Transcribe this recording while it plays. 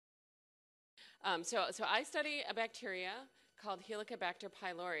So I study a bacteria called Helicobacter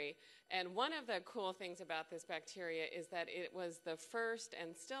pylori, and one of the cool things about this bacteria is that it was the first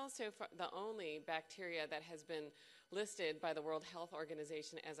and still so far the only bacteria that has been listed by the World Health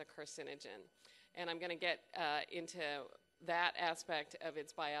Organization as a carcinogen. And I'm going to get into that aspect of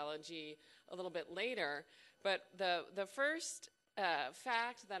its biology a little bit later. But the first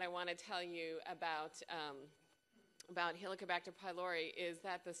fact that I want to tell you about Helicobacter pylori is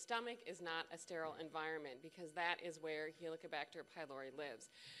that the stomach is not a sterile environment, because that is where Helicobacter pylori lives.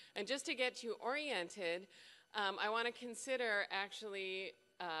 And just to get you oriented, I want to consider actually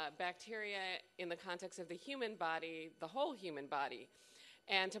bacteria in the context of the human body, the whole human body.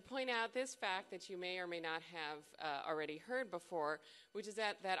 And to point out this fact that you may or may not have already heard before, which is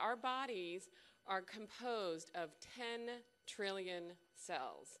that our bodies are composed of 10 trillion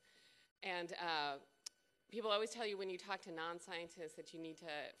cells. And people always tell you when you talk to non-scientists that you need to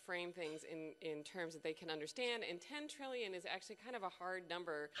frame things in terms that they can understand, and 10 trillion is actually kind of a hard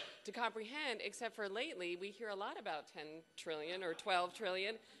number to comprehend, except for lately we hear a lot about 10 trillion or 12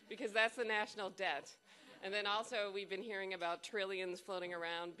 trillion because that's the national debt. And then also we've been hearing about trillions floating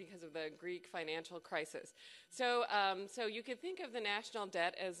around because of the Greek financial crisis. So you could think of the national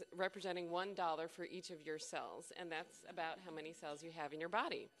debt as representing $1 for each of your cells, and that's about how many cells you have in your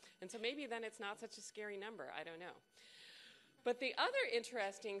body. And so maybe then it's not such a scary number, I don't know. But the other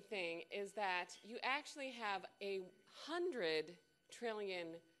interesting thing is that you actually have 100 trillion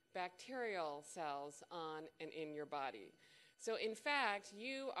bacterial cells on and in your body. So in fact,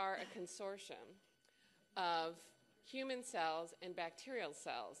 you are a consortium of human cells and bacterial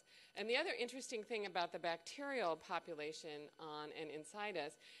cells. And the other interesting thing about the bacterial population on and inside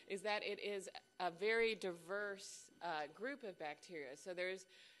us is that it is a very diverse group of bacteria. So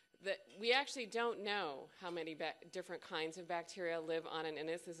we actually don't know how many different kinds of bacteria live on and in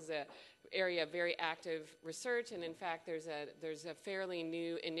us. This is an area of very active research, and in fact there's a fairly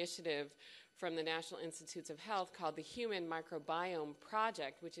new initiative from the National Institutes of Health called the Human Microbiome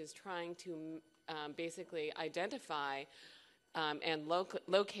Project, which is trying to basically identify and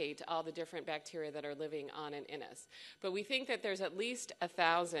locate all the different bacteria that are living on and in us. But we think that there's at least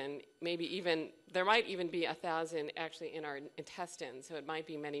 1,000, there might even be 1,000 actually in our intestines, so it might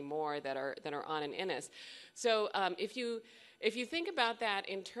be many more that are on and in us. So if you think about that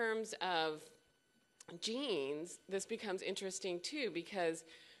in terms of genes, this becomes interesting too, because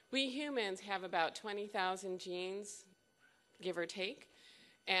we humans have about 20,000 genes, give or take.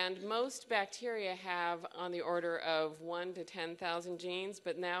 And most bacteria have on the order of 1 to 10,000 genes,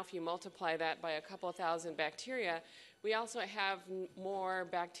 but now if you multiply that by a couple of thousand bacteria, we also have more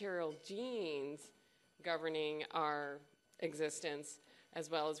bacterial genes governing our existence, as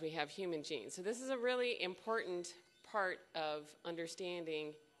well as we have human genes. So this is a really important part of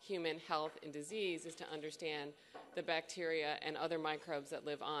understanding human health and disease, is to understand the bacteria and other microbes that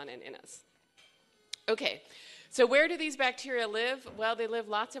live on and in us. Okay. So where do these bacteria live? Well, they live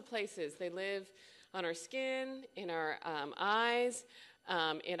lots of places. They live on our skin, in our eyes,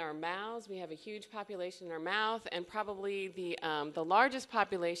 in our mouths. We have a huge population in our mouth, and probably the largest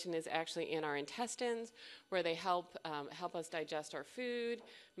population is actually in our intestines, where they help us digest our food,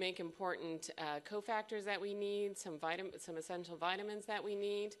 make important cofactors that we need, some essential vitamins that we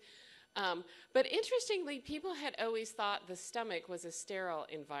need. But interestingly, people had always thought the stomach was a sterile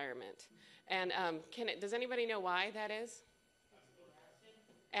environment. And does anybody know why that is?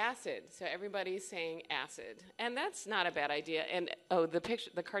 Acid. So everybody's saying acid. And that's not a bad idea. And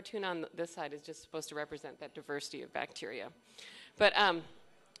the cartoon on this side is just supposed to represent that diversity of bacteria. But,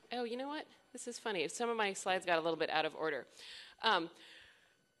 you know what? This is funny. Some of my slides got a little bit out of order.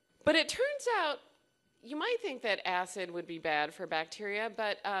 But it turns out, you might think that acid would be bad for bacteria,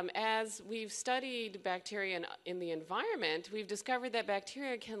 but as we've studied bacteria in the environment, we've discovered that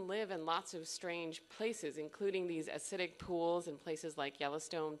bacteria can live in lots of strange places, including these acidic pools in places like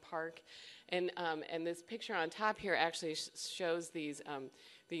Yellowstone Park. And this picture on top here actually shows these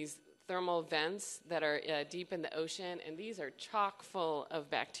thermal vents that are deep in the ocean, and these are chock full of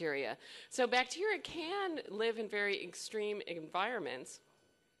bacteria. So bacteria can live in very extreme environments,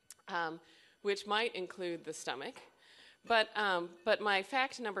 which might include the stomach. But my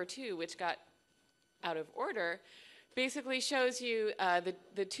fact number 2, which got out of order, basically shows you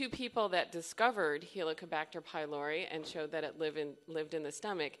the two people that discovered Helicobacter pylori and showed that it lived in the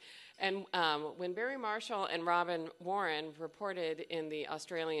stomach. And when Barry Marshall and Robin Warren reported in the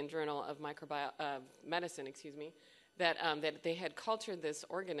Australian Journal of Medicine, that they had cultured this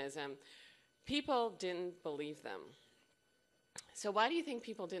organism, people didn't believe them. So why do you think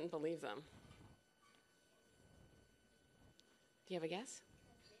people didn't believe them? Do you have a guess?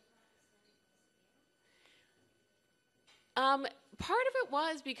 Part of it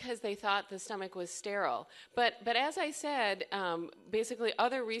was because they thought the stomach was sterile. But as I said, basically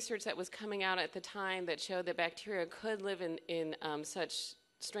other research that was coming out at the time that showed that bacteria could live in such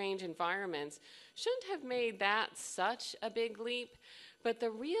strange environments shouldn't have made that such a big leap. But the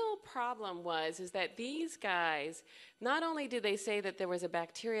real problem is that these guys, not only did they say that there was a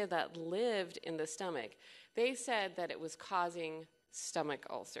bacteria that lived in the stomach, they said that it was causing stomach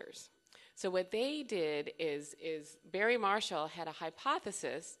ulcers. So what they did is Barry Marshall had a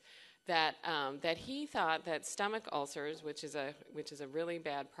hypothesis that he thought that stomach ulcers, which is a really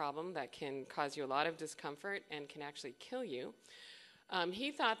bad problem that can cause you a lot of discomfort and can actually kill you,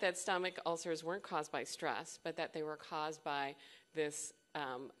 he thought that stomach ulcers weren't caused by stress, but that they were caused by this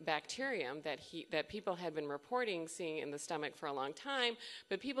bacterium that people had been reporting seeing in the stomach for a long time,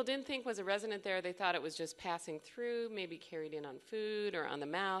 but people didn't think was a resident there. They thought it was just passing through, maybe carried in on food or on the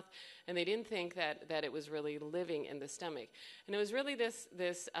mouth, and they didn't think that it was really living in the stomach. And it was really this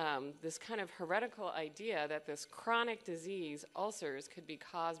kind of heretical idea that this chronic disease, ulcers, could be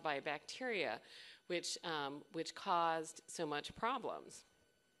caused by a bacteria, which caused so much problems.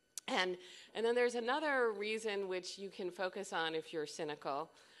 And then there's another reason which you can focus on if you're cynical,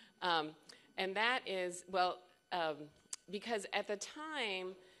 and that is, because at the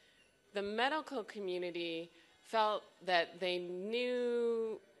time, the medical community felt that they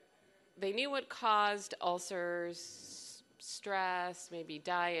knew what caused ulcers, stress, maybe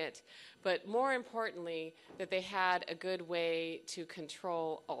diet, but more importantly, that they had a good way to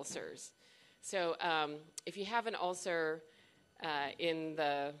control ulcers. So if you have an ulcer, in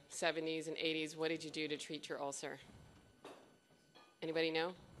the 70s and 80s, what did you do to treat your ulcer? Anybody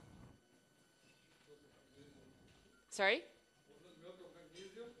know? Sorry?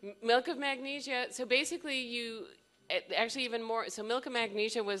 Milk of magnesia. So basically actually even more, so milk of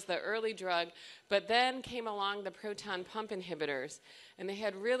magnesia was the early drug, but then came along the proton pump inhibitors, and they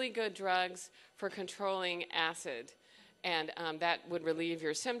had really good drugs for controlling acid. And that would relieve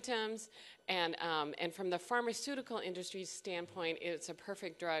your symptoms. And from the pharmaceutical industry's standpoint, it's a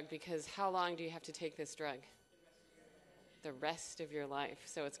perfect drug because how long do you have to take this drug? The rest of your life.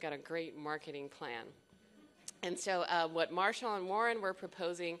 So it's got a great marketing plan. And so what Marshall and Warren were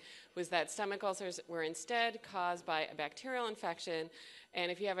proposing was that stomach ulcers were instead caused by a bacterial infection.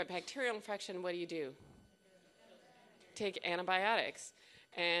 And if you have a bacterial infection, what do? Take antibiotics.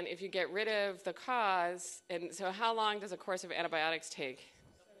 And if you get rid of the cause, and so how long does a course of antibiotics take?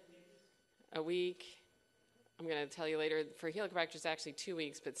 A week. I'm going to tell you later, for Helicobacter it's actually 2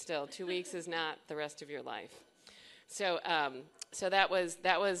 weeks, but still, 2 weeks is not the rest of your life. So that was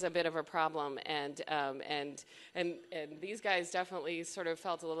a bit of a problem, and these guys definitely sort of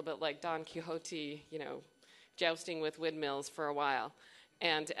felt a little bit like Don Quixote, jousting with windmills for a while,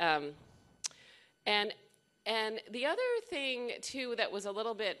 and the other thing too that was a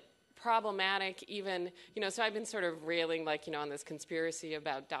little bit problematic, even so I've been sort of railing on this conspiracy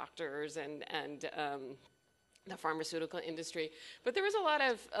about doctors and the pharmaceutical industry, but there was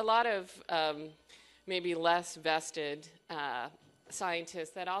a lot of maybe less vested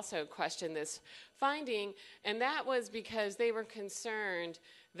scientists that also questioned this finding, and that was because they were concerned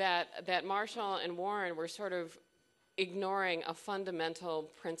that Marshall and Warren were sort of ignoring a fundamental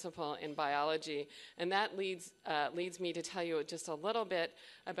principle in biology, and that leads me to tell you just a little bit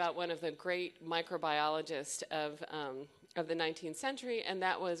about one of the great microbiologists of the 19th century, and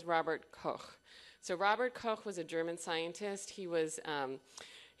that was Robert Koch. So Robert Koch was a German scientist. He was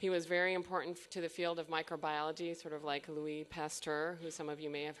very important to the field of microbiology, sort of like Louis Pasteur, who some of you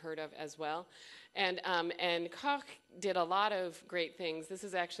may have heard of as well. And Koch did a lot of great things. This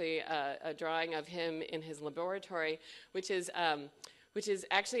is actually a drawing of him in his laboratory, which is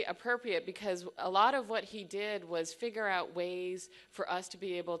actually appropriate because a lot of what he did was figure out ways for us to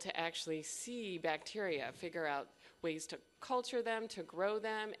be able to actually see bacteria, figure out ways to culture them, to grow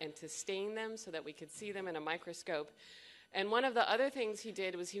them, and to stain them so that we could see them in a microscope. And one of the other things he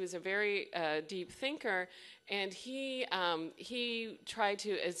did was he was a very deep thinker, and he tried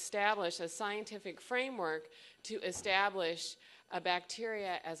to establish a scientific framework to establish a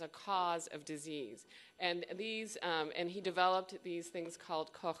bacteria as a cause of disease. And he developed these things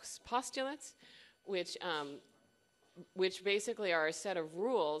called Koch's postulates, which basically are a set of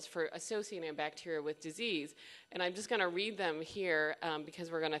rules for associating a bacteria with disease. And I'm just going to read them here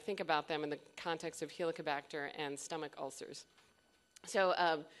because we're going to think about them in the context of Helicobacter and stomach ulcers. So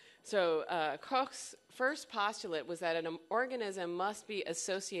Koch's first postulate was that an organism must be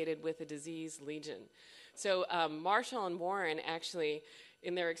associated with a disease lesion. So Marshall and Warren actually,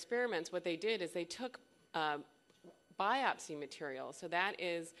 in their experiments, what they did is they took biopsy material. So that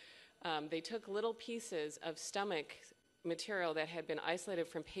is, they took little pieces of stomach material that had been isolated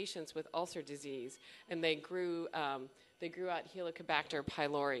from patients with ulcer disease, and they grew out Helicobacter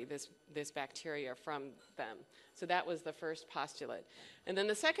pylori, this bacteria, from them. So that was the first postulate. And then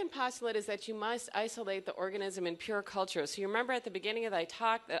the second postulate is that you must isolate the organism in pure culture. So you remember at the beginning of the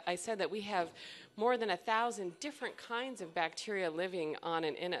talk that I said that we have more than 1,000 different kinds of bacteria living on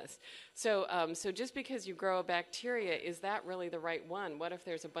and in us. So, so just because you grow a bacteria, is that really the right one? What if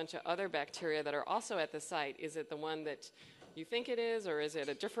there's a bunch of other bacteria that are also at the site? Is it the one that you think it is, or is it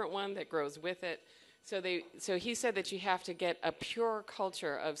a different one that grows with it? So he said that you have to get a pure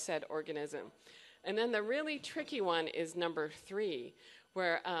culture of said organism. And then the really tricky one is number 3,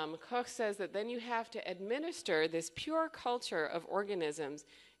 where Koch says that then you have to administer this pure culture of organisms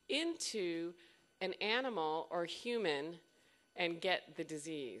into an animal or human and get the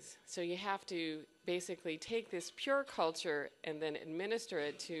disease. So you have to basically take this pure culture and then administer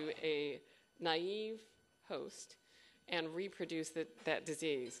it to a naive host and reproduce that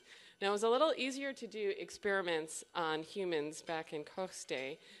disease. Now, it was a little easier to do experiments on humans back in Koch's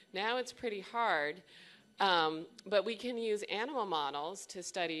day. Now it's pretty hard, but we can use animal models to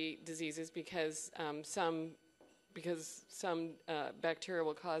study diseases because some bacteria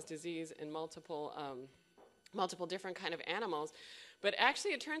will cause disease in multiple different kind of animals. But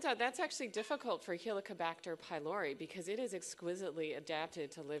actually, it turns out that's actually difficult for Helicobacter pylori because it is exquisitely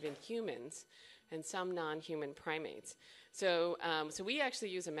adapted to live in humans and some non-human primates. So, so we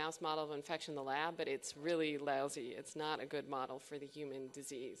actually use a mouse model of infection in the lab, but it's really lousy. It's not a good model for the human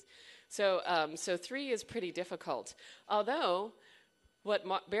disease. So, so 3 is pretty difficult. Although, what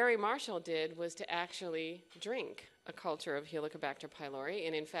Barry Marshall did was to actually drink a culture of Helicobacter pylori,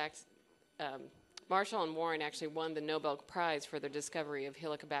 and in fact, Marshall and Warren actually won the Nobel Prize for their discovery of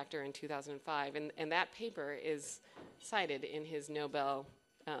Helicobacter in 2005, and that paper is cited in his Nobel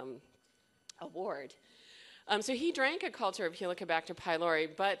award. So he drank a culture of Helicobacter pylori,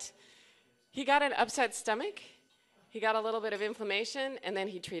 but he got an upset stomach, he got a little bit of inflammation, and then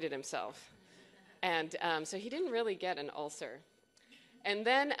he treated himself. And so he didn't really get an ulcer. And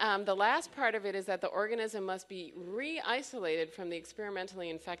then the last part of it is that the organism must be re-isolated from the experimentally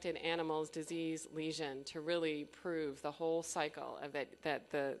infected animal's disease lesion to really prove the whole cycle of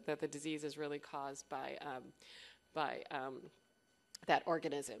that the disease is really caused by that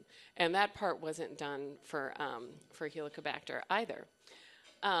organism. And that part wasn't done for Helicobacter either.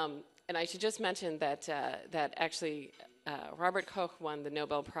 And I should just mention that actually Robert Koch won the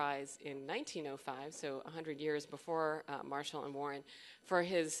Nobel Prize in 1905, so 100 years before Marshall and Warren, for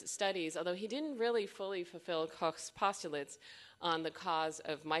his studies, although he didn't really fully fulfill Koch's postulates on the cause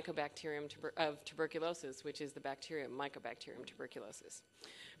of Mycobacterium of tuberculosis, which is the bacterium Mycobacterium tuberculosis.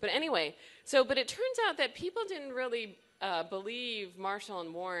 But anyway, but it turns out that people didn't really believe Marshall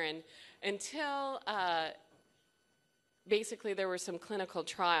and Warren until basically there were some clinical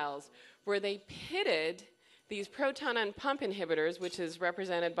trials where they pitted these proton pump inhibitors, which is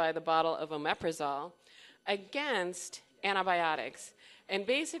represented by the bottle of omeprazole, against antibiotics. And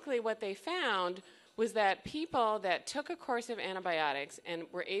basically what they found was that people that took a course of antibiotics and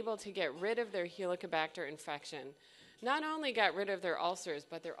were able to get rid of their Helicobacter infection not only got rid of their ulcers,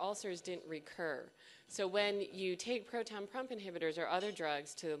 but their ulcers didn't recur. So when you take proton pump inhibitors or other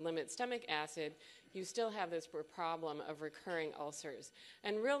drugs to limit stomach acid, you still have this problem of recurring ulcers.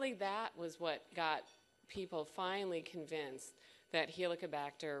 And really that was what got people finally convinced that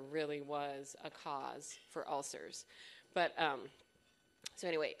Helicobacter really was a cause for ulcers. But so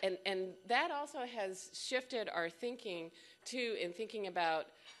anyway, and that also has shifted our thinking too in thinking about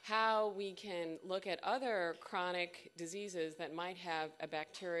how we can look at other chronic diseases that might have a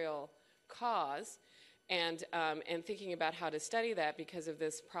bacterial cause, and thinking about how to study that because of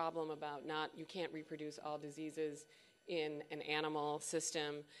this problem about you can't reproduce all diseases in an animal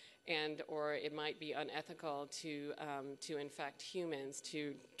system, and or it might be unethical to infect humans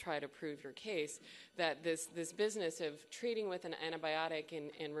to try to prove your case, that this business of treating with an antibiotic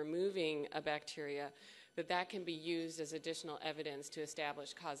and removing a bacteria, that can be used as additional evidence to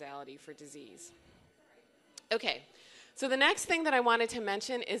establish causality for disease. Okay, so the next thing that I wanted to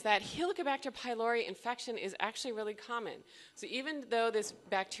mention is that Helicobacter pylori infection is actually really common. So even though this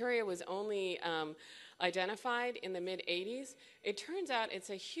bacteria was only identified in the mid-'80s, it turns out it's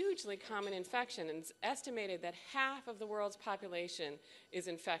a hugely common infection, and it's estimated that half of the world's population is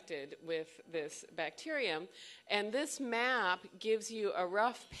infected with this bacterium. And this map gives you a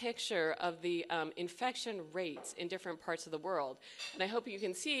rough picture of the infection rates in different parts of the world. And I hope you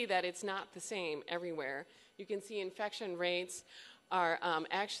can see that it's not the same everywhere. You can see infection rates are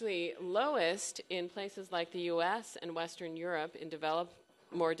actually lowest in places like the US and Western Europe, in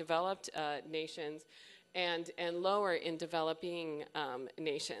more developed nations, and lower in developing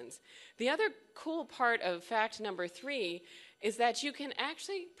nations. The other cool part of fact number 3 is that you can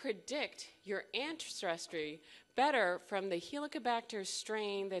actually predict your ancestry better from the Helicobacter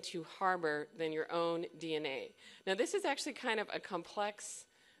strain that you harbor than your own DNA. Now, this is actually kind of a complex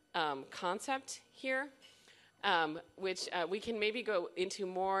concept here, which we can maybe go into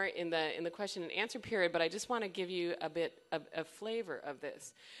more in the question and answer period, but I just want to give you a bit of a flavor of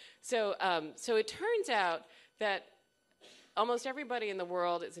this. So it turns out that almost everybody in the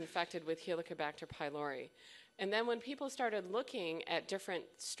world is infected with Helicobacter pylori. And then when people started looking at different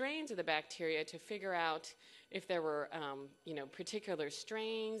strains of the bacteria to figure out if there were particular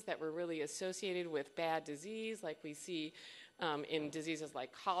strains that were really associated with bad disease, like we see in diseases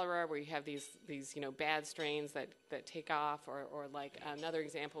like cholera, where you have these bad strains that take off, or like another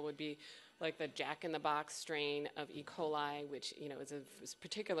example would be like the Jack-in-the-Box strain of E. coli, which is a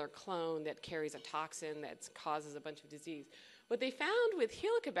particular clone that carries a toxin that causes a bunch of disease. What they found with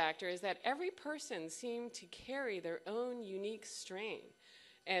Helicobacter is that every person seemed to carry their own unique strain.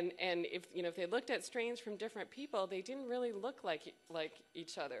 And if they looked at strains from different people, they didn't really look like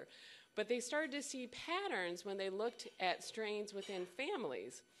each other. But they started to see patterns when they looked at strains within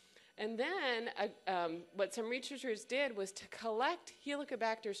families. And then what some researchers did was to collect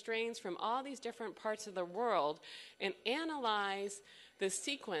Helicobacter strains from all these different parts of the world and analyze the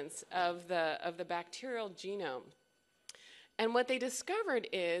sequence of the bacterial genome. And what they discovered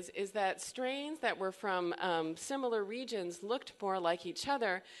is that strains that were from similar regions looked more like each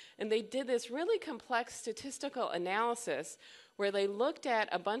other, and they did this really complex statistical analysis where they looked at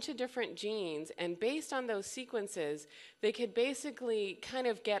a bunch of different genes, and based on those sequences, they could basically kind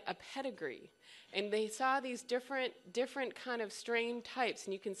of get a pedigree. And they saw these different kind of strain types,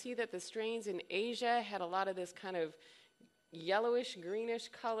 and you can see that the strains in Asia had a lot of this kind of yellowish, greenish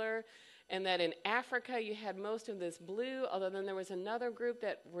color, and that in Africa you had most of this blue, although then there was another group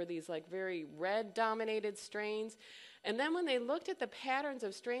that were these like very red-dominated strains. And then when they looked at the patterns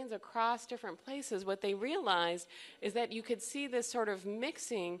of strains across different places, what they realized is that you could see this sort of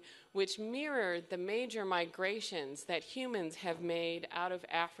mixing which mirrored the major migrations that humans have made out of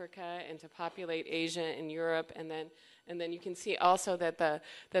Africa and to populate Asia and Europe, and then you can see also that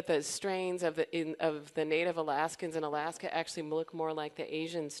the strains of the native Alaskans in Alaska actually look more like the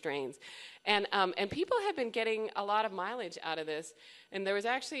Asian strains. And people have been getting a lot of mileage out of this. And there was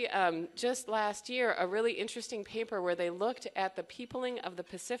actually just last year a really interesting paper where they looked at the peopling of the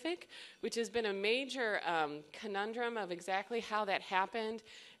Pacific, which has been a major conundrum of exactly how that happened.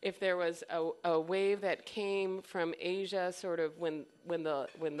 If there was a wave that came from Asia sort of when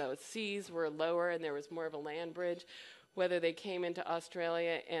the seas were lower and there was more of a land bridge, whether they came into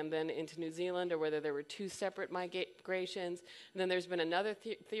Australia and then into New Zealand, or whether there were two separate migrations. And then there's been another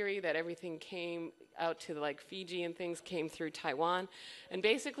theory that everything came out to like Fiji and things came through Taiwan. And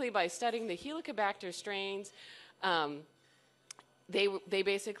basically by studying the Helicobacter strains, they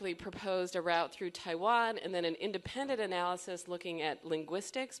basically proposed a route through Taiwan, and then an independent analysis looking at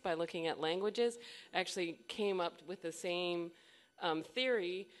linguistics by looking at languages actually came up with the same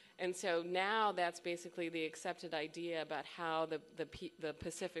theory. And so now that's basically the accepted idea about how the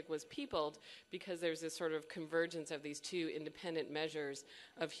Pacific was peopled, because there's this sort of convergence of these two independent measures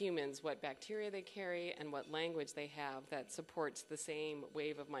of humans, what bacteria they carry and what language they have that supports the same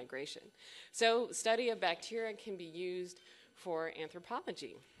wave of migration. So study of bacteria can be used for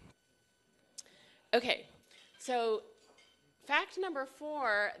anthropology. Okay, so fact number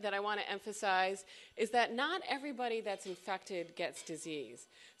 4 that I want to emphasize is that not everybody that's infected gets disease.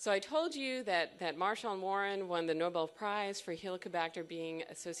 So I told you that Marshall and Warren won the Nobel Prize for Helicobacter being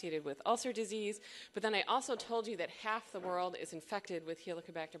associated with ulcer disease, but then I also told you that half the world is infected with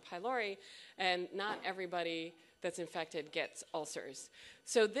Helicobacter pylori, and not everybody that's infected gets ulcers.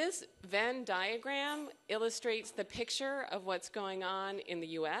 So this Venn diagram illustrates the picture of what's going on in the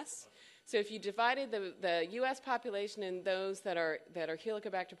U.S. So if you divided the U.S. population in those that are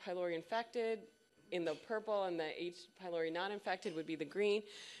Helicobacter pylori infected in the purple, and the H. pylori non-infected would be the green,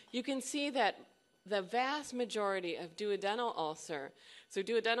 you can see that the vast majority of duodenal ulcer, so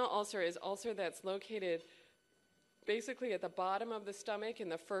duodenal ulcer is ulcer that's located basically at the bottom of the stomach in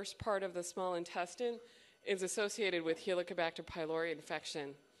the first part of the small intestine, is associated with Helicobacter pylori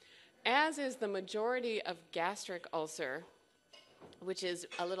infection, as is the majority of gastric ulcer, which is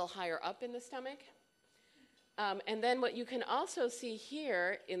a little higher up in the stomach. And then what you can also see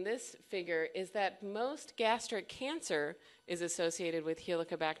here in this figure is that most gastric cancer is associated with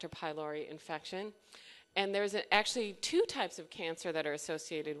Helicobacter pylori infection. And there's actually two types of cancer that are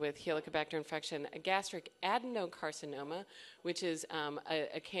associated with Helicobacter infection: a gastric adenocarcinoma, which is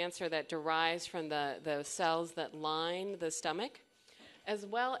a cancer that derives from the cells that line the stomach, as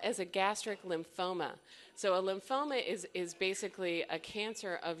well as a gastric lymphoma. So a lymphoma is basically a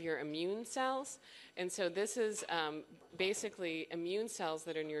cancer of your immune cells. And so this is basically immune cells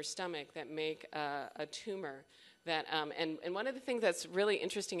that are in your stomach that make a tumor. That, and one of the things that's really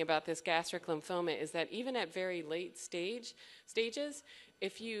interesting about this gastric lymphoma is that even at very late stages,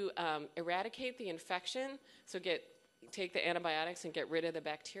 if you eradicate the infection, so take the antibiotics and get rid of the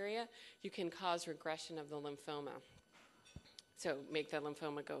bacteria, you can cause regression of the lymphoma. So make that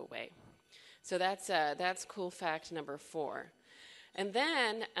lymphoma go away. So that's cool fact number 4. And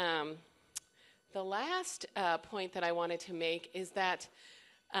then the last point that I wanted to make is that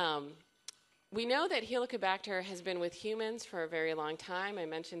we know that Helicobacter has been with humans for a very long time. I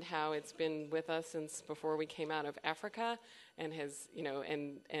mentioned how it's been with us since before we came out of Africa, and has,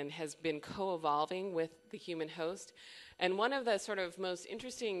 and has been co-evolving with the human host. And one of the sort of most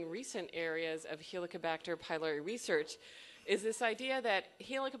interesting recent areas of Helicobacter pylori research is this idea that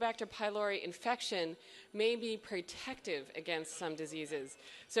Helicobacter pylori infection may be protective against some diseases.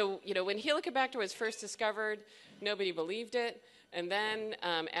 So, when Helicobacter was first discovered, nobody believed it. And then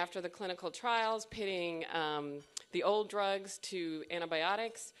after the clinical trials pitting the old drugs to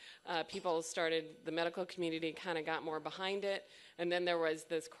antibiotics, the medical community kind of got more behind it. And then there was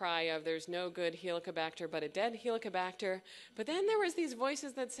this cry of there's no good Helicobacter but a dead Helicobacter. But then there was these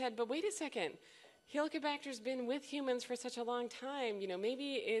voices that said, but wait a second, Helicobacter's been with humans for such a long time.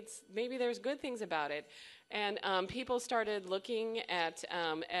 Maybe there's good things about it. And people started looking at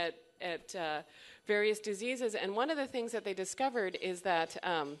various diseases, and one of the things that they discovered is that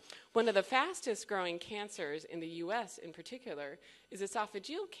one of the fastest growing cancers in the U.S. in particular is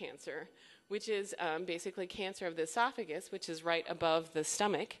esophageal cancer, which is basically cancer of the esophagus, which is right above the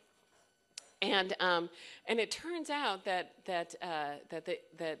stomach. And it turns out that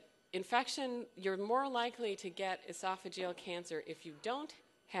infection, you're more likely to get esophageal cancer if you don't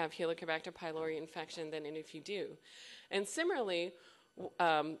have Helicobacter pylori infection than if you do. And similarly,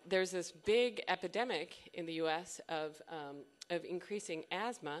 there's this big epidemic in the U.S. of increasing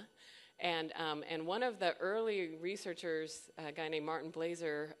asthma, and one of the early researchers, a guy named Martin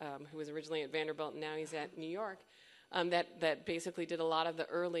Blaser, who was originally at Vanderbilt and now he's at New York, that basically did a lot of the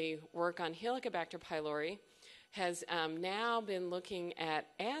early work on Helicobacter pylori, has now been looking at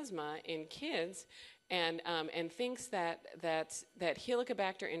asthma in kids, and thinks that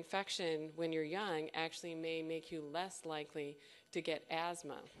Helicobacter infection when you're young actually may make you less likely to get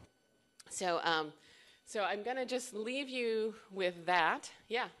asthma. So I'm going to just leave you with that.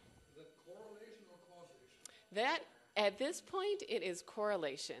 Yeah? Is that correlation or causation? That, at this point, it is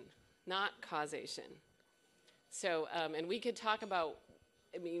correlation, not causation. So, and we could talk about,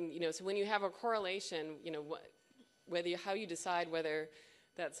 so when you have a correlation, how you decide whether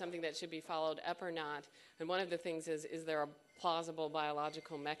that's something that should be followed up or not. And one of the things is there a plausible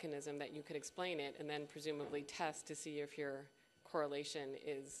biological mechanism that you could explain it and then presumably test to see if your correlation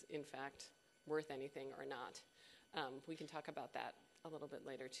is, in fact, worth anything or not. We can talk about that a little bit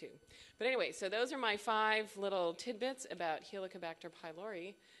later, too. But anyway, so those are my 5 little tidbits about Helicobacter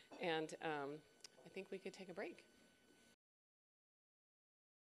pylori, and I think we could take a break.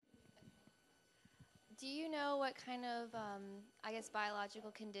 Do you know what kind of,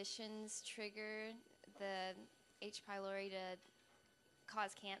 biological conditions trigger the H. pylori to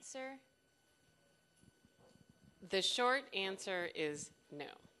cause cancer? The short answer is no.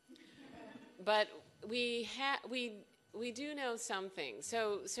 But we do know some things.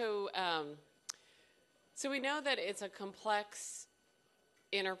 So we know that it's a complex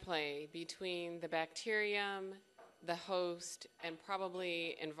interplay between the bacterium, the host, and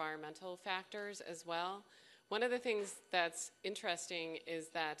probably environmental factors as well. One of the things that's interesting is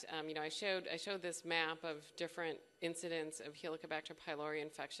that I showed this map of different incidents of Helicobacter pylori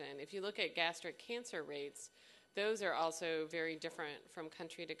infection. If you look at gastric cancer rates, those are also very different from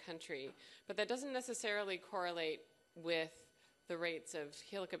country to country, but that doesn't necessarily correlate with the rates of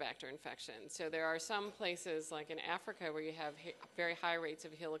Helicobacter infection. So there are some places, like in Africa, where you have very high rates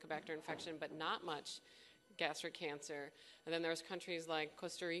of Helicobacter infection, but not much gastric cancer. And then there's countries like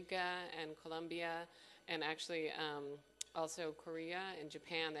Costa Rica and Colombia, and actually also Korea and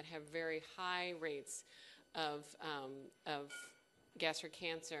Japan, that have very high rates of gastric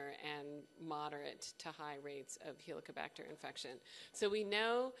cancer and moderate to high rates of Helicobacter infection. So we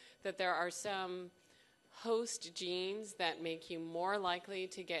know that there are some host genes that make you more likely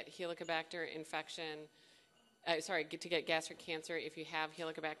to get Helicobacter infection to get gastric cancer if you have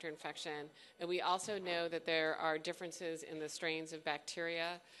Helicobacter infection. And we also know that there are differences in the strains of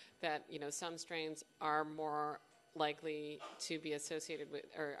bacteria, that some strains are more likely to be associated with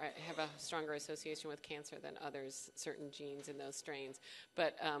or have a stronger association with cancer than others, certain genes in those strains.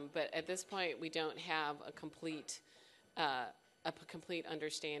 But at this point, we don't have a complete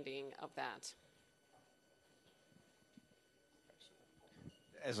understanding of that.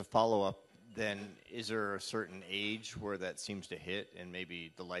 As a follow-up, then, is there a certain age where that seems to hit, and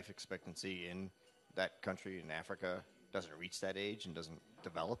maybe the life expectancy in that country, in Africa, doesn't reach that age and doesn't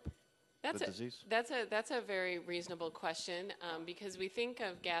develop the disease? That's a very reasonable question, because we think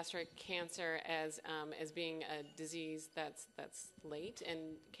of gastric cancer as being a disease that's late,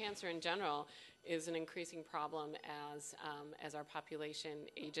 and cancer in general is an increasing problem as our population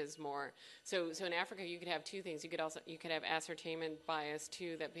ages more. So in Africa, you could have two things. You could have ascertainment bias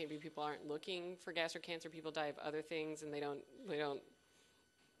too, that maybe people aren't looking for gastric cancer. People die of other things, and they don't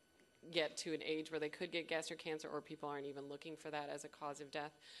get to an age where they could get gastric cancer, or people aren't even looking for that as a cause of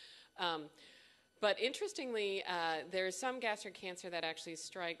death. But interestingly, there's some gastric cancer that actually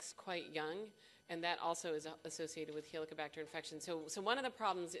strikes quite young, and that also is associated with Helicobacter infection. So one of the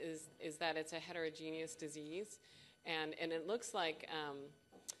problems is that it's a heterogeneous disease, and it looks like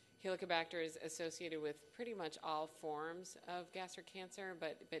Helicobacter is associated with pretty much all forms of gastric cancer,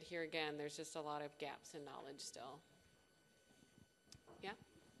 but here again, there's just a lot of gaps in knowledge still. Yeah?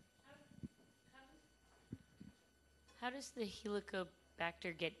 How does the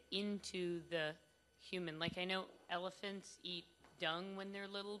Helicobacter get into the human? Like, I know elephants eat dung when they're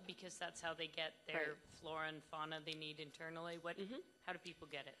little because that's how they get their flora and fauna they need internally. How do people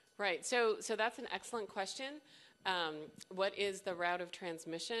get it? Right. So that's an excellent question. What is the route of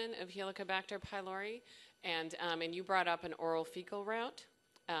transmission of Helicobacter pylori? And you brought up an oral fecal route,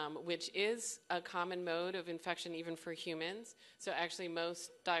 which is a common mode of infection even for humans. So actually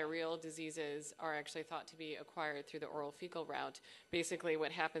most diarrheal diseases are actually thought to be acquired through the oral fecal route. Basically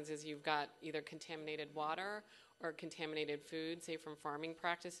what happens is you've got either contaminated water or contaminated food, say from farming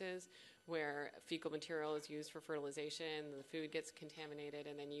practices, where fecal material is used for fertilization, the food gets contaminated,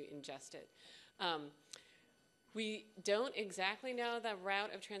 and then you ingest it. We don't exactly know the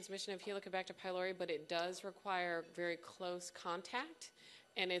route of transmission of Helicobacter pylori, but it does require very close contact,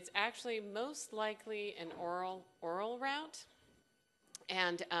 and it's actually most likely an oral route.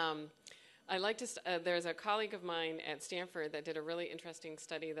 And I like to, there's a colleague of mine at Stanford that did a really interesting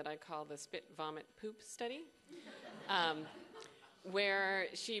study that I call the spit, vomit, poop study, where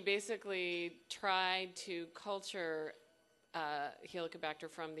she basically tried to culture Helicobacter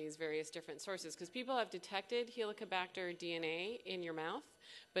from these various different sources, because people have detected Helicobacter DNA in your mouth,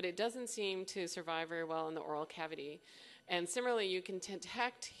 but it doesn't seem to survive very well in the oral cavity. And similarly, you can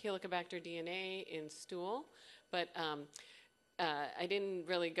detect Helicobacter DNA in stool, but I didn't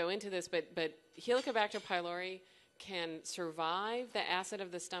really go into this, but Helicobacter pylori can survive the acid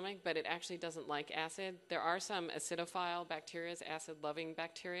of the stomach, but it actually doesn't like acid. There are some acidophile bacteria, acid-loving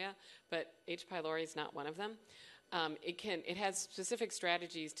bacteria, but H. pylori is not one of them. It has specific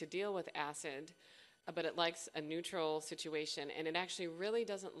strategies to deal with acid, but it likes a neutral situation, and it actually really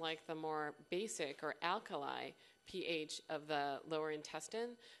doesn't like the more basic or alkali pH of the lower intestine,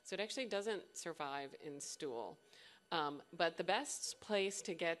 so it actually doesn't survive in stool. But the best place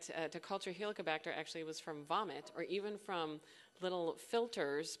to get to culture Helicobacter actually was from vomit, or even from little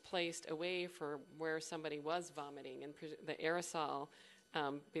filters placed away for where somebody was vomiting, and the aerosol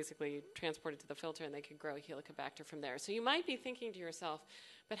basically transported to the filter, and they could grow Helicobacter from there. So you might be thinking to yourself,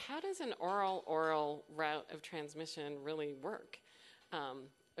 but how does an oral route of transmission really work?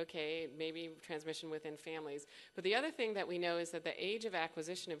 Okay, maybe transmission within families. But the other thing that we know is that the age of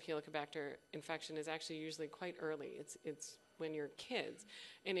acquisition of Helicobacter infection is actually usually quite early. It's when you're kids.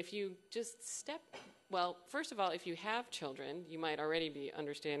 And if you just well, first of all, if you have children, you might already be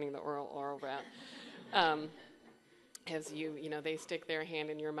understanding the oral route. As they stick their hand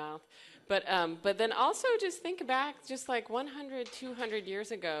in your mouth. But then also just think back just like 100, 200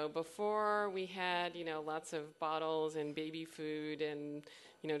 years ago, before we had, lots of bottles and baby food and,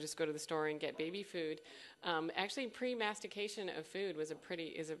 just go to the store and get baby food. Actually, pre-mastication of food was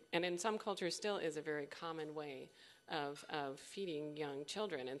and in some cultures still is a very common way of feeding young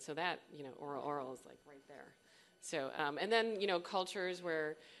children. And so that, oral is like right there. So, and then, cultures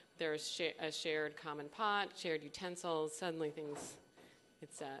where there's a shared common pot, shared utensils, suddenly things, I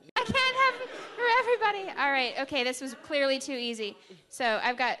can't have it for everybody. All right, okay, this was clearly too easy. So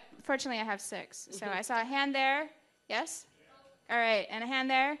fortunately I have 6. So I saw a hand there. Yes? All right, and a hand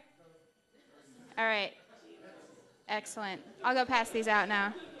there. All right. Excellent. I'll go pass these out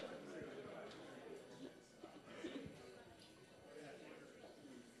now.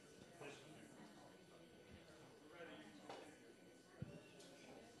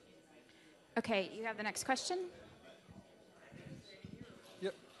 Okay, you have the next question.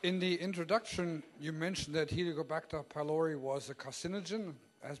 Yep. In the introduction, you mentioned that Helicobacter pylori was a carcinogen,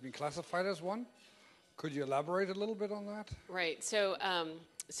 has been classified as one. Could you elaborate a little bit on that? Right. So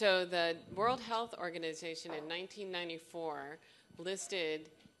the World Health Organization in 1994 listed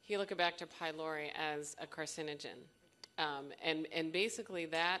Helicobacter pylori as a carcinogen. And basically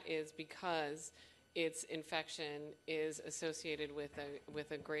that is because its infection is associated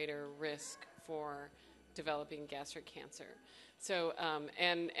with a greater risk for developing gastric cancer. So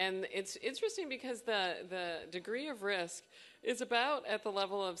and it's interesting because the degree of risk is about at the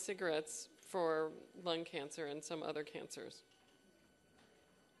level of cigarettes for lung cancer and some other cancers.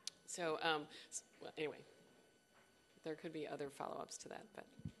 So well, anyway, there could be other follow-ups to that, but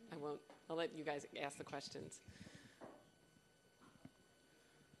I won't. I'll let you guys ask the questions.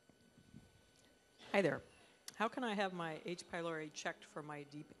 Hi there. How can I have my H. pylori checked for my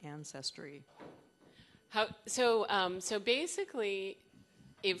deep ancestry? So basically,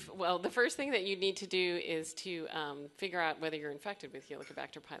 the first thing that you need to do is to figure out whether you're infected with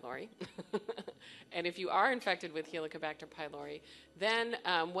Helicobacter pylori. And if you are infected with Helicobacter pylori, then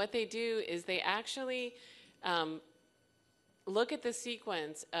what they do is they actually look at the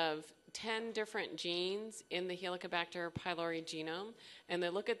sequence of 10 different genes in the Helicobacter pylori genome, and they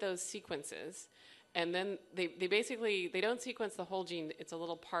look at those sequences. And then they don't sequence the whole gene. It's a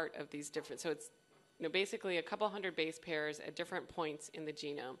little part of these different, so it's basically a couple hundred base pairs at different points in the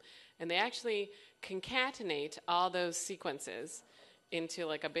genome. And they actually concatenate all those sequences into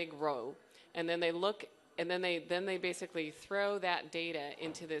like a big row. And then they look, and then they basically throw that data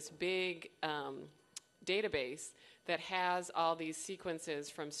into this big database that has all these sequences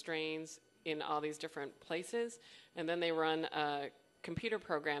from strains in all these different places. And then they run a computer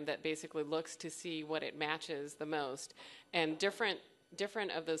program that basically looks to see what it matches the most. And different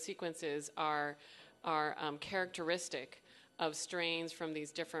of those sequences are characteristic of strains from these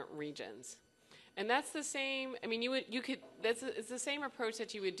different regions. And that's the same, I mean, it's the same approach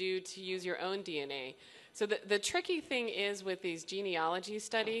that you would do to use your own DNA. So the tricky thing is with these genealogy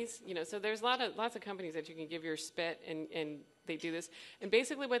studies, so there's lots of companies that you can give your spit and they do this. And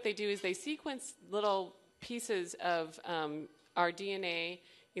basically what they do is they sequence little pieces of our DNA,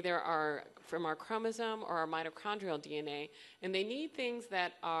 either from our chromosome or our mitochondrial DNA, and they need things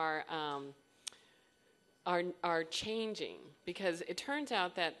that are changing, because it turns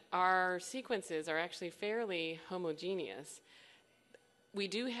out that our sequences are actually fairly homogeneous. We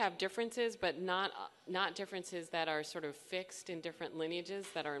do have differences, but not differences that are sort of fixed in different lineages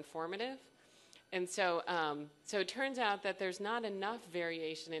that are informative. And so it turns out that there's not enough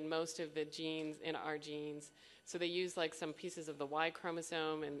variation in most of the genes in our genes. So they use like some pieces of the Y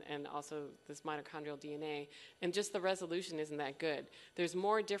chromosome and also this mitochondrial DNA, and just the resolution isn't that good. There's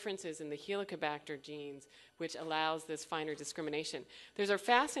more differences in the Helicobacter genes, which allows this finer discrimination. There's a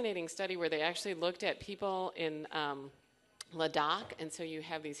fascinating study where they actually looked at people in Ladakh, and so you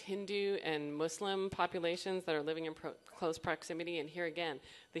have these Hindu and Muslim populations that are living in close proximity, and here again,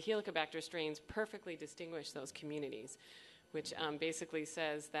 the Helicobacter strains perfectly distinguish those communities, which basically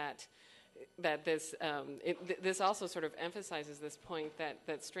says that this also sort of emphasizes this point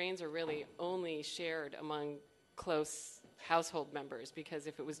that strains are really only shared among close household members, because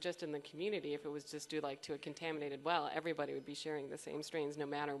if it was just in the community, if it was just due like to a contaminated well, everybody would be sharing the same strains no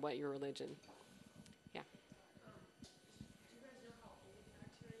matter what your religion. Yeah. Do you guys know how old the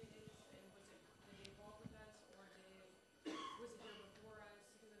bacteria is, and did they evolve with us, or was it here before us?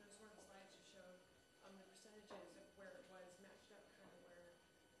 Because I know one of the slides just showed the percentages of where it was matched up, kind of where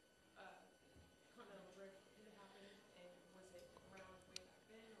continental drift had happened, and was it around way back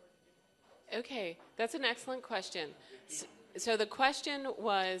then, or did it? Okay, that's an excellent question. So the question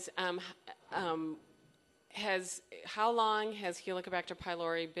was, how long has Helicobacter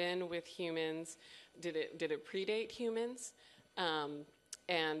pylori been with humans? Did it predate humans? And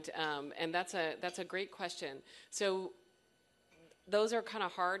that's a great question. So those are kind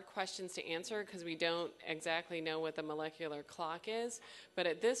of hard questions to answer because we don't exactly know what the molecular clock is. But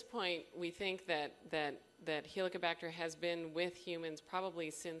at this point, we think that Helicobacter has been with humans probably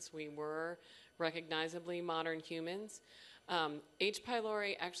since we were recognizably modern humans. H.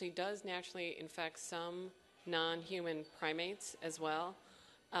 pylori actually does naturally infect some non-human primates as well,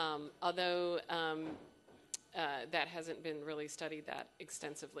 although that hasn't been really studied that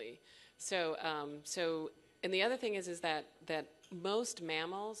extensively. So and the other thing is that most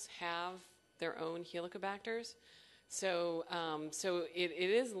mammals have their own Helicobacters. So it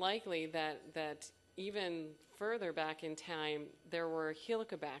is likely that even further back in time there were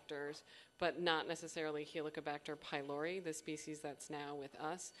Helicobacters, but not necessarily Helicobacter pylori, the species that's now with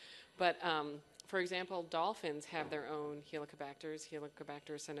us. But for example, dolphins have their own helicobacters,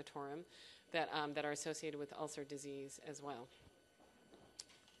 Helicobacter senatorum, that are associated with ulcer disease as well.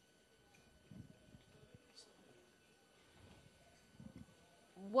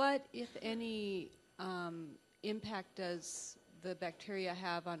 What, if any, impact does the bacteria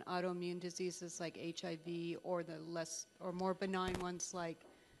have on autoimmune diseases like HIV, or the less or more benign ones like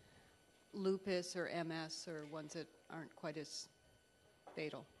lupus or MS, or ones that aren't quite as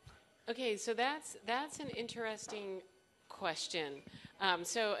fatal? Okay, so that's an interesting question.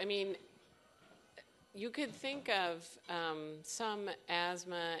 So, I mean, you could think of some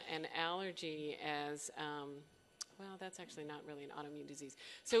asthma and allergy as, well, that's actually not really an autoimmune disease.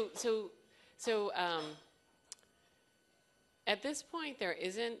 So at this point, there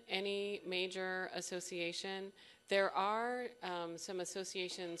isn't any major association. There are some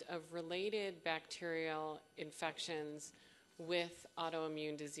associations of related bacterial infections with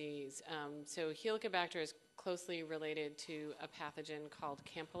autoimmune disease. So Helicobacter is closely related to a pathogen called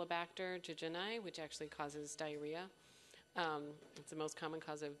Campylobacter jejuni, which actually causes diarrhea. It's the most common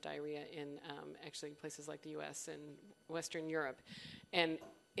cause of diarrhea in actually places like the U.S. and Western Europe. And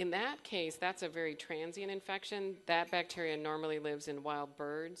in that case, that's a very transient infection. That bacteria normally lives in wild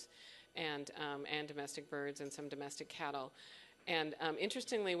birds and domestic birds and some domestic cattle. And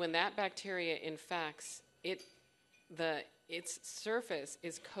interestingly, when that bacteria infects, its surface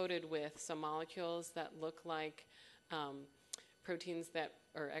is coated with some molecules that look like proteins that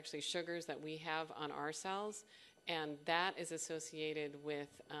are actually sugars that we have on our cells, and that is associated with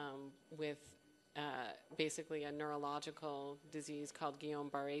basically a neurological disease called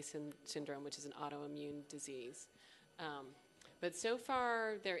Guillain-Barré syndrome, which is an autoimmune disease. But so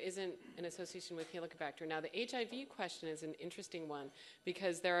far, there isn't an association with Helicobacter. Now, the HIV question is an interesting one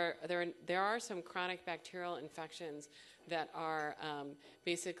because there are some chronic bacterial infections that are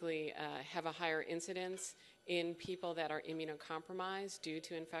basically have a higher incidence in people that are immunocompromised due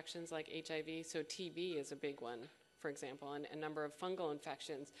to infections like HIV. So TB is a big one, for example, and a number of fungal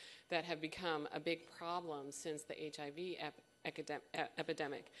infections that have become a big problem since the HIV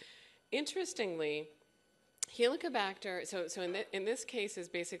epidemic. Interestingly, Helicobacter, so in this case is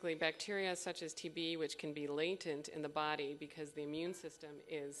basically bacteria such as TB, which can be latent in the body because the immune system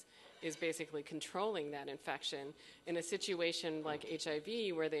is basically controlling that infection. In a situation like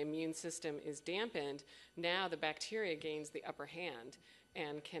HIV where the immune system is dampened, now the bacteria gains the upper hand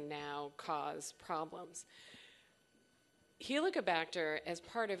and can now cause problems. Helicobacter, as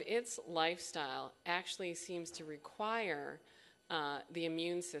part of its lifestyle, actually seems to require the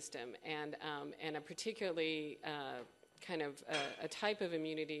immune system, and a particularly kind of a type of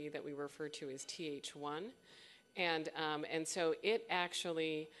immunity that we refer to as Th1, and so it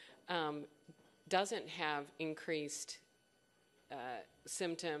actually doesn't have increased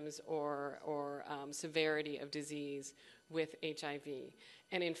symptoms or severity of disease with HIV,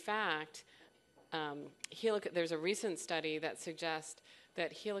 and in fact, there's a recent study that suggests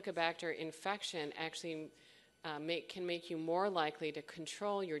that Helicobacter infection actually can make you more likely to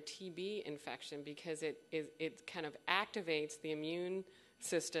control your TB infection because it kind of activates the immune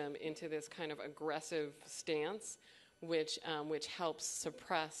system into this kind of aggressive stance, which helps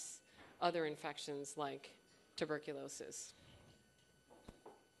suppress other infections like tuberculosis.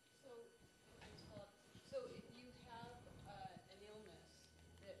 So if you have an illness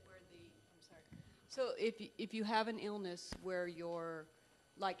So if you have an illness where you're,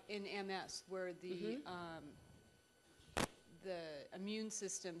 like in MS, where the immune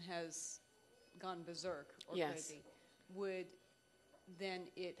system has gone berserk or crazy, would then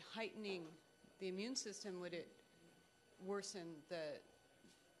it heightening the immune system, would it worsen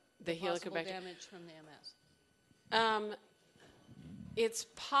the possible damage from the MS? It's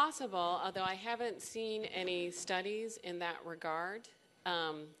possible, although I haven't seen any studies in that regard.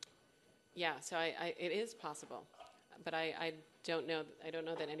 So it is possible, but I don't know. I don't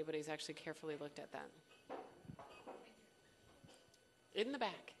know that anybody's actually carefully looked at that. In the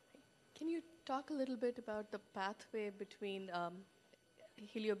back. Can you talk a little bit about the pathway between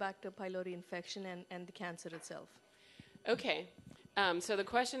Helicobacter pylori infection and the cancer itself? Okay. So the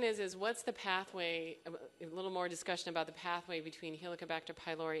question is what's the pathway, a little more discussion about the pathway between Helicobacter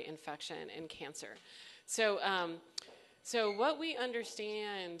pylori infection and cancer. So what we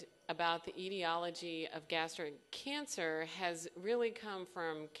understand about the etiology of gastric cancer has really come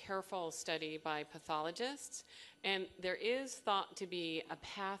from careful study by pathologists, and there is thought to be a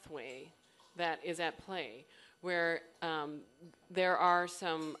pathway that is at play where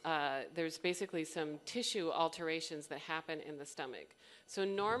there's basically some tissue alterations that happen in the stomach. So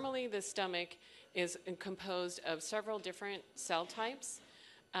normally the stomach is composed of several different cell types,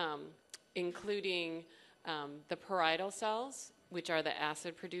 including the parietal cells, which are the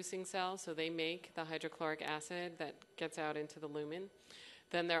acid-producing cells. So they make the hydrochloric acid that gets out into the lumen.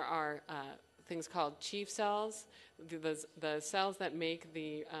 Then there are things called chief cells, the cells that make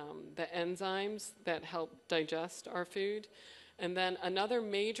the enzymes that help digest our food. And then another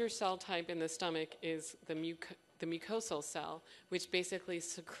major cell type in the stomach is the mucosal cell, which basically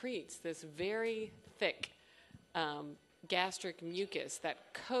secretes this very thick gastric mucus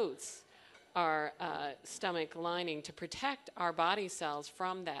that coats our stomach lining to protect our body cells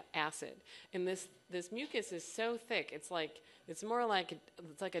from that acid. And this mucus is so thick, it's more like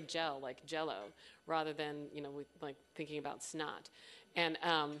a gel, like Jello, rather than like thinking about snot. And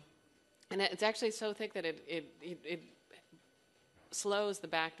it's actually so thick that it slows the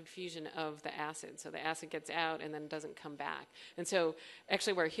back diffusion of the acid. So the acid gets out and then doesn't come back. And so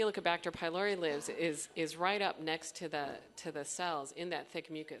actually where Helicobacter pylori lives is right up next to the cells in that thick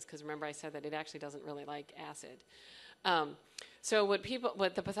mucus, because remember I said that it actually doesn't really like acid. So what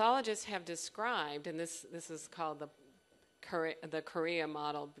the pathologists have described, and this is called the Korea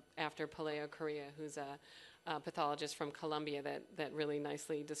model after Paleo Korea, who's a pathologist from Colombia that really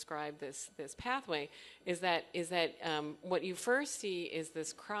nicely described this pathway, is that what you first see is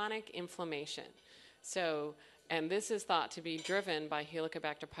this chronic inflammation. So, and this is thought to be driven by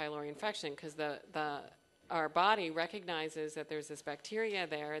Helicobacter pylori infection, because our body recognizes that there's this bacteria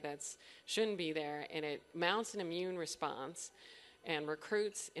there that shouldn't be there, and it mounts an immune response and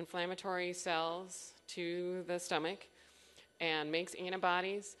recruits inflammatory cells to the stomach and makes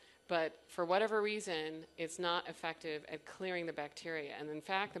antibodies. But for whatever reason, it's not effective at clearing the bacteria. And in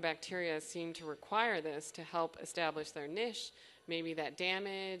fact, the bacteria seem to require this to help establish their niche. Maybe that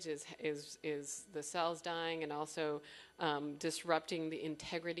damage is the cells dying and also disrupting the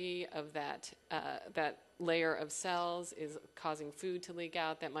integrity of that layer of cells, is causing food to leak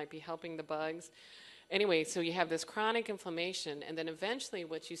out that might be helping the bugs. Anyway, so you have this chronic inflammation, and then eventually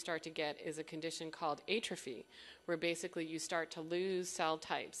what you start to get is a condition called atrophy, where basically you start to lose cell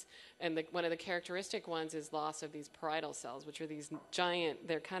types. And one of the characteristic ones is loss of these parietal cells, which are these giant,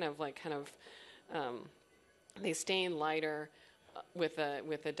 they're they stain lighter with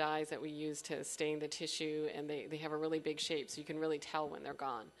the dyes that we use to stain the tissue, and they have a really big shape, so you can really tell when they're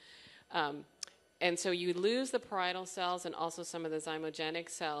gone. And so you lose the parietal cells and also some of the zymogenic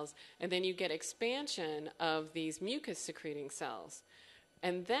cells, and then you get expansion of these mucus-secreting cells.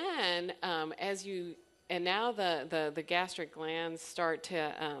 And then now the gastric glands start to,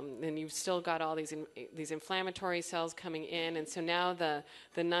 and you've still got all these inflammatory cells coming in, and so now the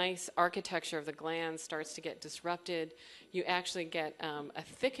nice architecture of the glands starts to get disrupted. You actually get a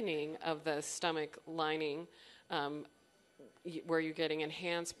thickening of the stomach lining, where you're getting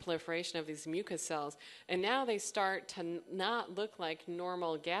enhanced proliferation of these mucus cells. And now they start to not look like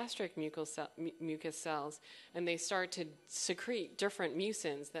normal gastric mucus cells, and they start to secrete different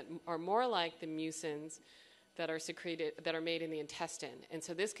mucins that are more like the mucins that are secreted, that are made in the intestine. And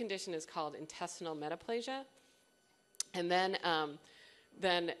so this condition is called intestinal metaplasia. And then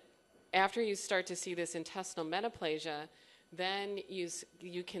after you start to see this intestinal metaplasia, then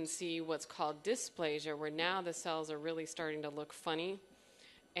you can see what's called dysplasia, where now the cells are really starting to look funny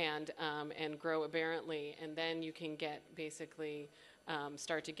and grow aberrantly, and then you can get basically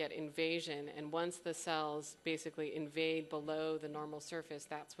start to get invasion. And once the cells basically invade below the normal surface,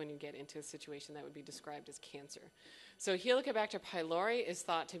 that's when you get into a situation that would be described as cancer. So Helicobacter pylori is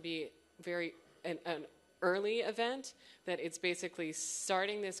thought to be an early event, that it's basically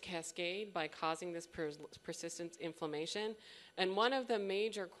starting this cascade by causing this persistent inflammation. And one of the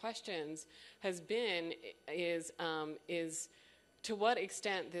major questions has been is to what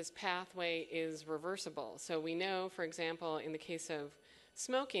extent this pathway is reversible. So we know, for example, in the case of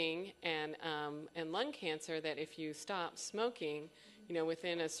smoking and lung cancer, that if you stop smoking,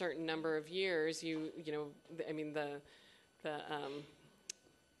 within a certain number of years,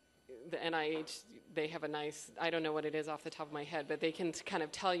 the NIH, they have a nice, I don't know what it is off the top of my head, but they can kind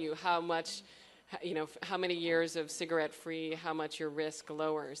of tell you how much, how many years of cigarette-free, how much your risk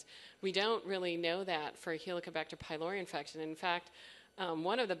lowers. We don't really know that for Helicobacter pylori infection. In fact,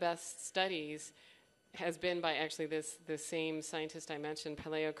 one of the best studies has been by actually the same scientist I mentioned,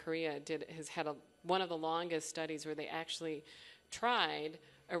 Paleo Korea, has had one of the longest studies where they actually tried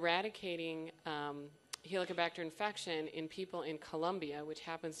eradicating Helicobacter infection in people in Colombia, which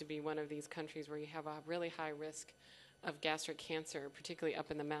happens to be one of these countries where you have a really high risk of gastric cancer, particularly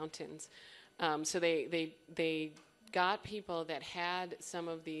up in the mountains. So they got people that had some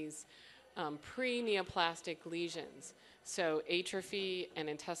of these pre-neoplastic lesions, so atrophy and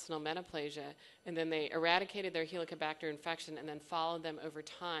intestinal metaplasia, and then they eradicated their Helicobacter infection and then followed them over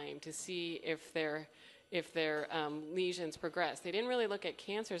time to see if their lesions progressed. They didn't really look at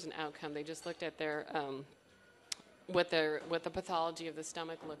cancer as an outcome. They just looked at their what the pathology of the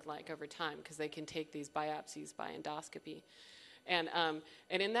stomach looked like over time, because they can take these biopsies by endoscopy. And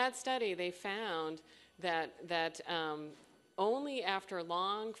in that study, they found that only after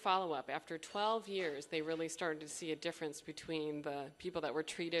long follow-up, after 12 years, they really started to see a difference between the people that were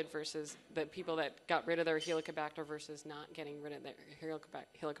treated versus the people that got rid of their Helicobacter versus not getting rid of their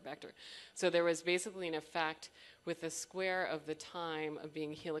Helicobacter. So there was basically an effect with the square of the time of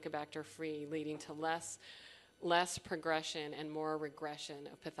being Helicobacter-free, leading to less progression and more regression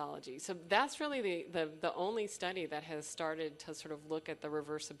of pathology. So that's really the only study that has started to sort of look at the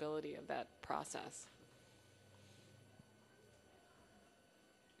reversibility of that process.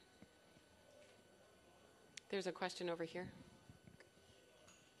 There's a question over here.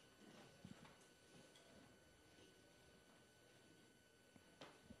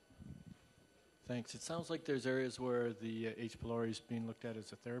 Thanks. It sounds like there's areas where the H. pylori is being looked at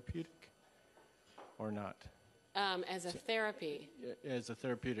as a therapeutic, or not? As a therapy. As a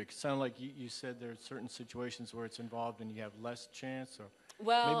therapeutic. It sounded like you said there are certain situations where it's involved and you have less chance, or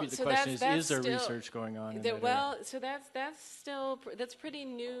well, maybe the so question is there still, research going on in that well, area? so that's pretty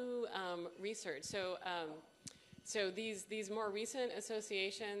new research. So these more recent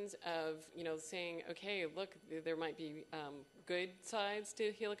associations of, saying, okay, look, there might be good sides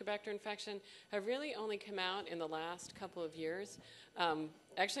to Helicobacter infection have really only come out in the last couple of years.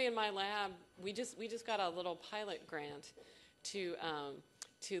 Actually, in my lab, we just got a little pilot grant to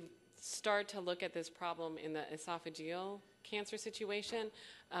start to look at this problem in the esophageal cancer situation,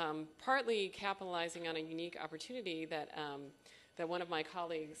 partly capitalizing on a unique opportunity that one of my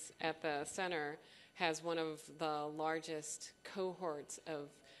colleagues at the center has one of the largest cohorts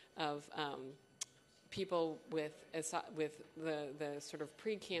of people with the sort of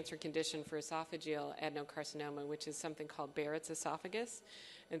pre-cancer condition for esophageal adenocarcinoma, which is something called Barrett's esophagus.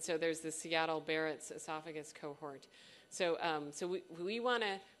 And so there's the Seattle Barrett's esophagus cohort. So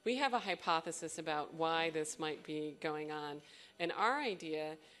we have a hypothesis about why this might be going on. And our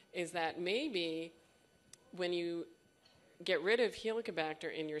idea is that maybe when you get rid of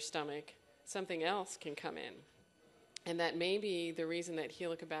Helicobacter in your stomach, something else can come in. And that maybe the reason that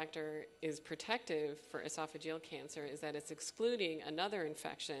Helicobacter is protective for esophageal cancer is that it's excluding another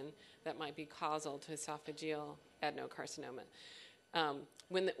infection that might be causal to esophageal adenocarcinoma.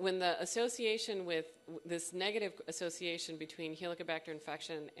 When the association with this negative association between Helicobacter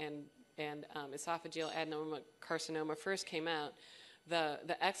infection and esophageal adenocarcinoma first came out,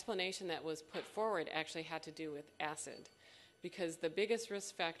 the explanation that was put forward actually had to do with acid, because the biggest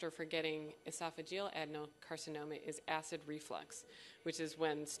risk factor for getting esophageal adenocarcinoma is acid reflux, which is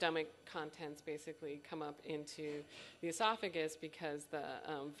when stomach contents basically come up into the esophagus because the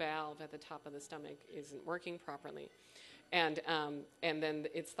valve at the top of the stomach isn't working properly. And then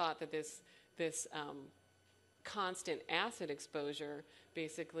it's thought that this constant acid exposure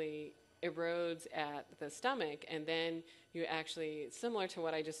basically erodes at the stomach, and then you actually, similar to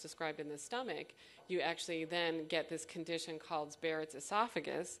what I just described in the stomach, you actually then get this condition called Barrett's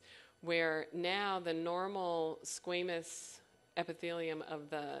esophagus, where now the normal squamous epithelium of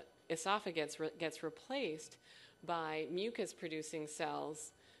the esophagus gets replaced by mucus-producing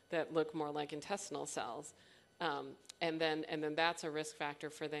cells that look more like intestinal cells. And then that's a risk factor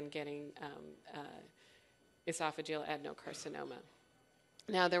for then getting esophageal adenocarcinoma.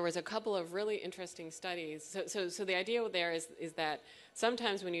 Now, there was a couple of really interesting studies. So the idea there is that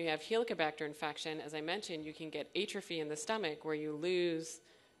sometimes when you have Helicobacter infection, as I mentioned, you can get atrophy in the stomach where you lose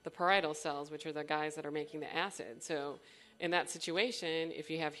the parietal cells, which are the guys that are making the acid. So in that situation, if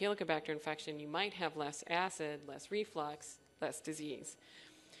you have Helicobacter infection, you might have less acid, less reflux, less disease.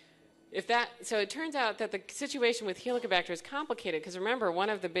 So it turns out that the situation with Helicobacter is complicated, because remember, one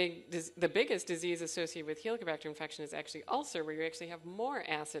of the biggest disease associated with Helicobacter infection is actually ulcer, where you actually have more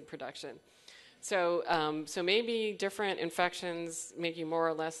acid production. So maybe different infections make you more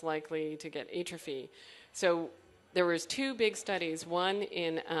or less likely to get atrophy. So there was two big studies, one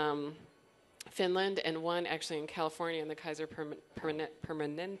in Finland and one actually in California in the Kaiser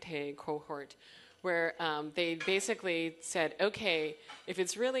Permanente cohort, where they basically said, okay, if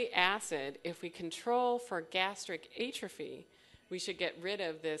it's really acid, if we control for gastric atrophy, we should get rid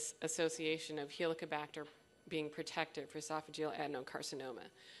of this association of Helicobacter being protective for esophageal adenocarcinoma.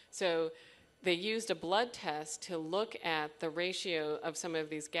 So they used a blood test to look at the ratio of some of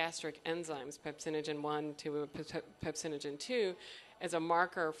these gastric enzymes, pepsinogen 1 to pepsinogen 2, as a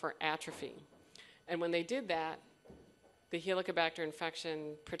marker for atrophy. And when they did that, the Helicobacter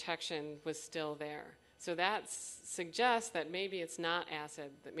infection protection was still there. So that suggests that maybe it's not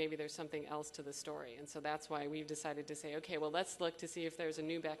acid, that maybe there's something else to the story. And so that's why we've decided to say, okay, well, let's look to see if there's a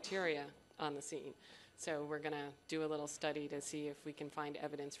new bacteria on the scene. So we're going to do a little study to see if we can find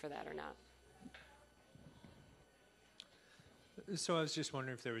evidence for that or not. So I was just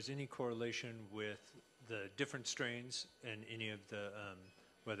wondering if there was any correlation with the different strains and any of the,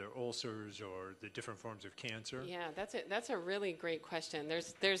 whether ulcers or the different forms of cancer? Yeah, that's a really great question.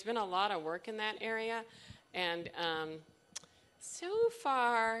 There's been a lot of work in that area, and so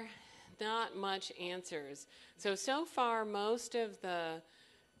far, not much answers. So far, most of the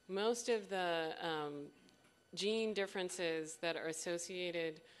gene differences that are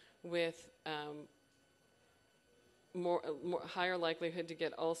associated with more higher likelihood to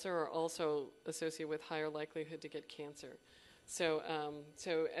get ulcer are also associated with higher likelihood to get cancer. So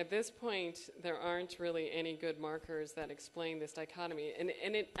at this point, there aren't really any good markers that explain this dichotomy,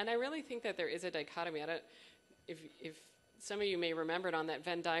 and I really think that there is a dichotomy. If some of you may remember it on that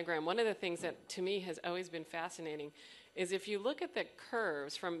Venn diagram, one of the things that to me has always been fascinating is if you look at the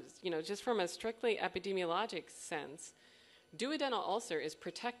curves from just from a strictly epidemiologic sense. Duodenal ulcer is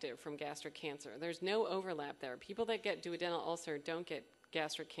protective from gastric cancer. There's no overlap there. People that get duodenal ulcer don't get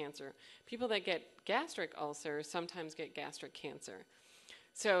gastric cancer. People that get gastric ulcer sometimes get gastric cancer.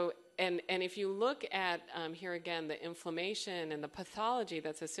 So, and if you look at, here again, the inflammation and the pathology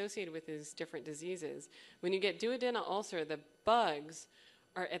that's associated with these different diseases, when you get duodenal ulcer, the bugs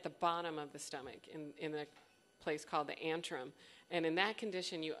are at the bottom of the stomach in a place called the antrum. And in that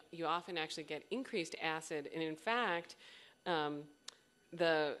condition, you often actually get increased acid, and in fact,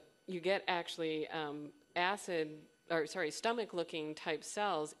 you get actually stomach-looking type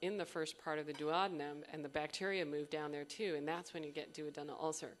cells in the first part of the duodenum, and the bacteria move down there too, and that's when you get duodenal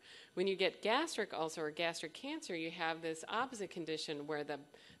ulcer. When you get gastric ulcer or gastric cancer, you have this opposite condition where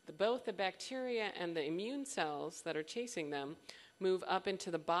both the bacteria and the immune cells that are chasing them move up into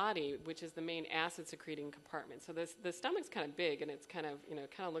the body, which is the main acid-secreting compartment. So the stomach's kind of big, and it's kind of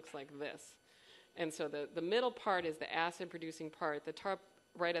looks like this. And so the middle part is the acid-producing part. The top,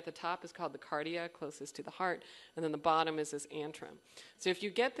 right at the top is called the cardia, closest to the heart, and then the bottom is this antrum. So if you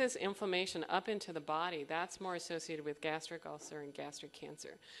get this inflammation up into the body, that's more associated with gastric ulcer and gastric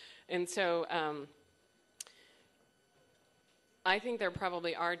cancer. And so I think there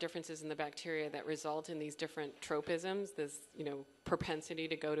probably are differences in the bacteria that result in these different tropisms, this propensity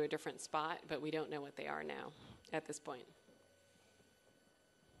to go to a different spot, but we don't know what they are now at this point.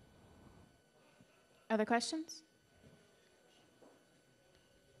 Other questions?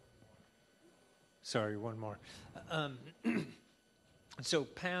 Sorry, one more. So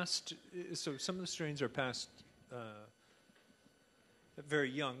some of the strains are passed very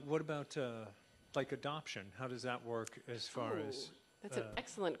young. What about like adoption? How does that work as far as? That's an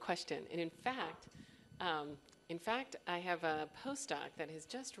excellent question. And in fact, I have a postdoc that has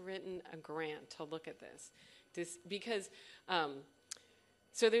just written a grant to look at this because.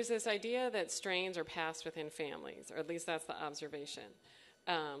 So there's this idea that strains are passed within families, or at least that's the observation.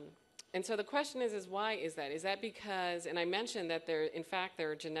 And so the question is why is that? Is that because, and I mentioned that there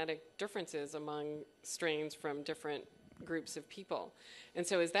are genetic differences among strains from different groups of people. And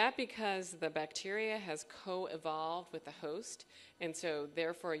so is that because the bacteria has co-evolved with the host, and so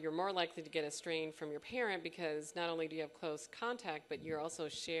therefore you're more likely to get a strain from your parent because not only do you have close contact, but you also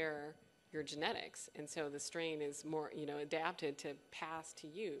share your genetics, and so the strain is more, adapted to pass to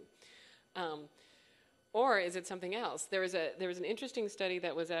you. Or is it something else? There was an interesting study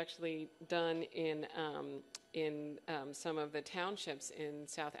that was actually done in some of the townships in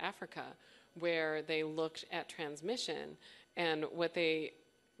South Africa, where they looked at transmission, and what they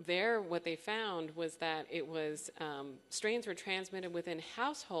found was that it was strains were transmitted within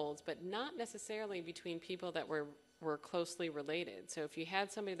households, but not necessarily between people that were closely related. So if you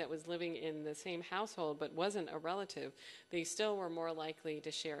had somebody that was living in the same household but wasn't a relative, they still were more likely to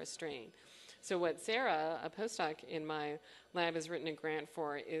share a strain. So what Sarah, a postdoc in my lab, has written a grant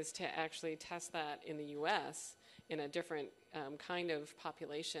for is to actually test that in the U.S. in a different kind of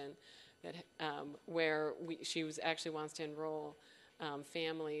population that where she actually wants to enroll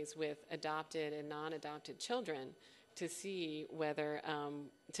families with adopted and non-adopted children to see whether,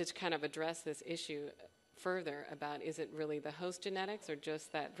 to kind of address this issue further about, is it really the host genetics or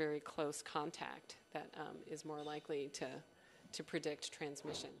just that very close contact that is more likely to predict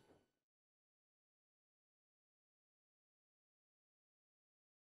transmission.